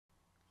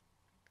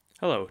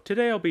Hello,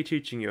 today I'll be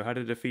teaching you how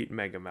to defeat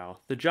Megamouth,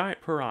 the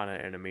giant piranha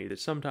enemy that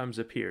sometimes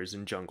appears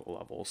in jungle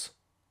levels.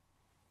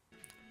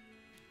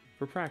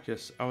 For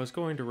practice, I was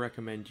going to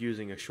recommend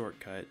using a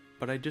shortcut,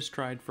 but I just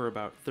tried for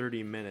about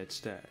 30 minutes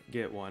to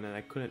get one and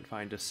I couldn't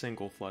find a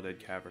single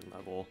flooded cavern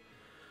level.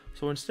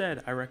 So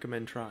instead, I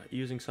recommend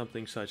using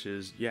something such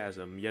as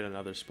Yasm, yet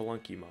another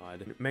Spelunky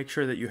mod. Make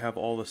sure that you have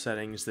all the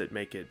settings that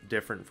make it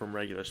different from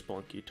regular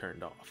Spelunky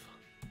turned off.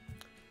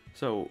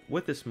 So,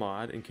 with this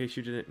mod, in case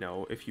you didn't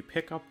know, if you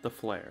pick up the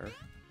flare,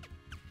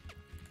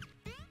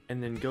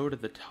 and then go to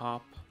the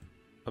top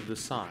of the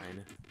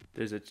sign,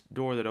 there's a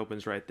door that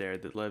opens right there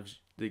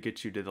that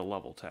gets you to the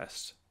level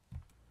test.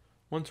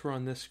 Once we're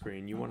on this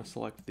screen, you want to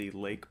select the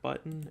Lake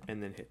button,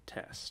 and then hit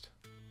Test.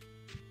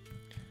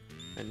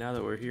 And now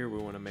that we're here, we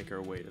want to make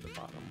our way to the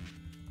bottom.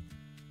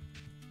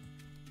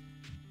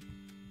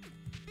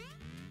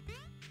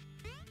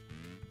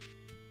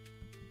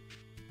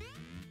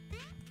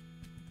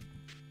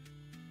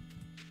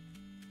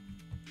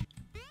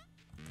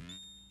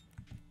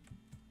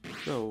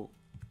 So,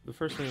 the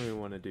first thing we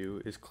want to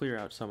do is clear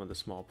out some of the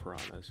small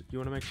piranhas. You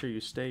want to make sure you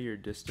stay your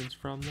distance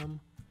from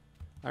them.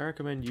 I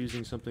recommend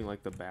using something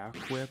like the back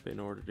whip in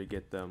order to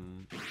get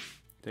them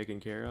taken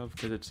care of,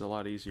 because it's a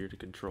lot easier to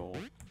control.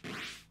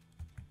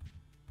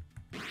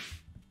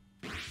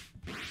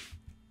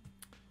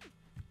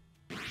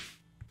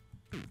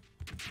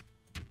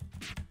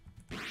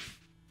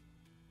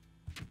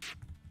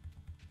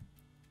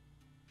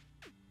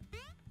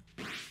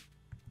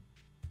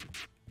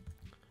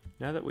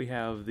 Now that we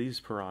have these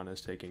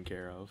piranhas taken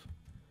care of,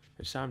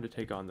 it's time to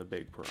take on the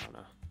big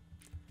piranha.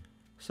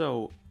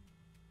 So,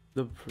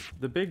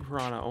 the big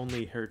piranha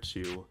only hurts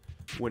you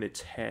when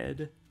its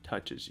head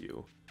touches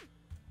you.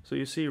 So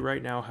you see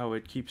right now how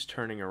it keeps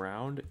turning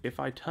around. If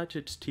I touch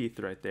its teeth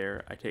right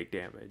there, I take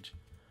damage.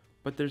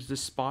 But there's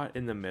this spot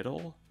in the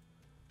middle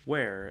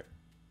where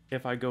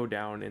if I go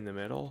down in the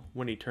middle,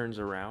 when he turns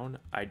around,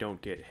 I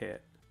don't get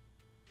hit.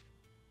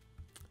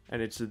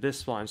 And it's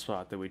this blind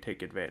spot that we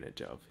take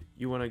advantage of.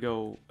 You want to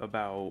go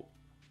about,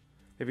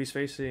 if he's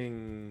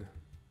facing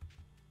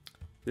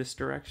this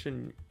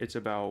direction, it's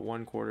about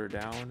 1/4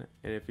 down.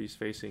 And if he's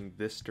facing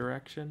this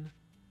direction,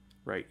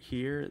 right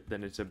here,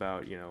 then it's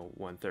about,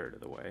 1/3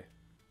 of the way.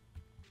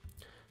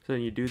 So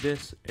then you do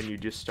this and you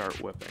just start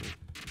whipping.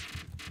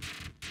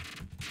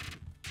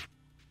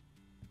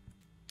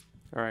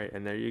 Alright,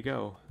 and there you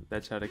go.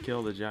 That's how to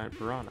kill the giant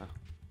piranha.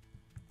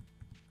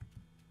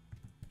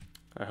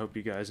 I hope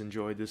you guys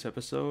enjoyed this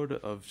episode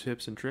of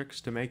tips and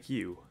tricks to make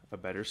you a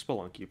better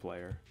Spelunky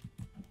player.